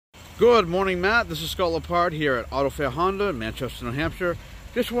Good morning, Matt. This is Scott Lepard here at Auto Fair Honda in Manchester, New Hampshire.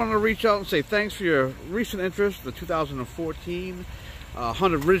 Just wanted to reach out and say thanks for your recent interest in the 2014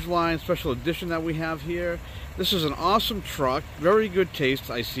 Honda Ridgeline Special Edition that we have here. This is an awesome truck. Very good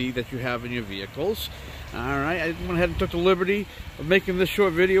taste, I see, that you have in your vehicles. Alright, I went ahead and took the liberty of making this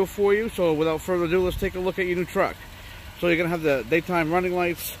short video for you. So without further ado, let's take a look at your new truck. So you're going to have the daytime running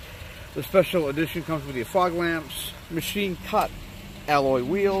lights. The Special Edition comes with your fog lamps, machine cut alloy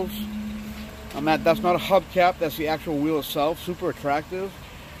wheels. That's not a hubcap, that's the actual wheel itself. Super attractive.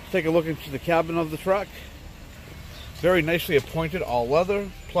 Let's take a look into the cabin of the truck. Very nicely appointed, all leather,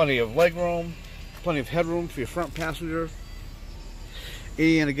 plenty of leg room, plenty of headroom for your front passenger,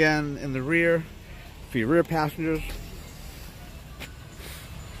 and again in the rear for your rear passengers.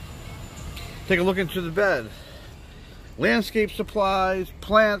 Take a look into the bed. Landscape supplies,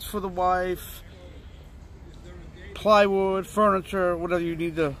 plants for the wife, plywood, furniture, whatever you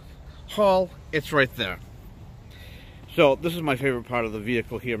need to haul, it's right there. So this is my favorite part of the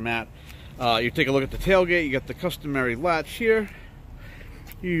vehicle here, Matt. You take a look at the tailgate. You got the customary latch here.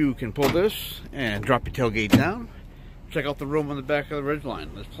 You can pull this and drop your tailgate down. Check out the room on the back of the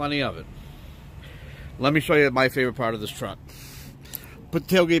Ridgeline. There's plenty of it. Let me show you my favorite part of this truck. Put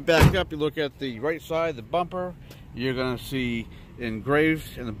the tailgate back up. You look at the right side, the bumper. You're going to see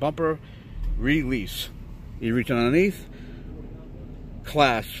engraved in the bumper, release. You reach underneath,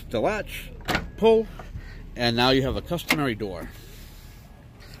 clasp the latch, pull, and now you have a customary door.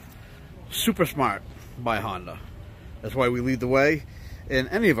 Super smart by Honda. That's why we lead the way in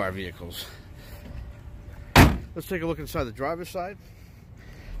any of our vehicles. Let's take a look inside the driver's side.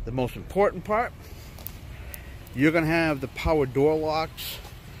 The most important part, you're going to have the power door locks,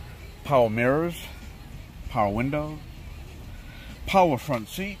 power mirrors, power window, power front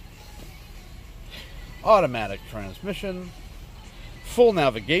seat, automatic transmission, full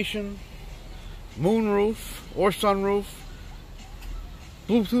navigation, moonroof or sunroof,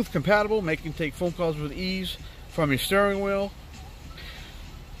 Bluetooth compatible, making you take phone calls with ease from your steering wheel.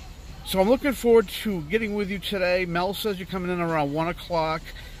 So I'm looking forward to getting with you today. Mel says you're coming in around 1 o'clock.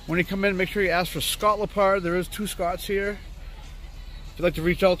 When you come in, make sure you ask for Scott Lepard. There is 2 Scotts here. If you'd like to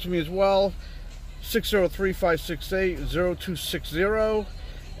reach out to me as well, 603-568-0260.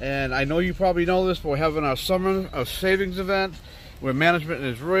 And I know you probably know this, but we're having our summer savings event where management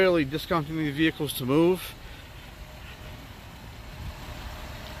is really discounting these vehicles to move.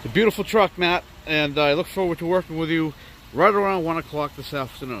 It's a beautiful truck, Matt, and I look forward to working with you right around 1 o'clock this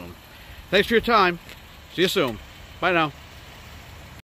afternoon. Thanks for your time. See you soon. Bye now.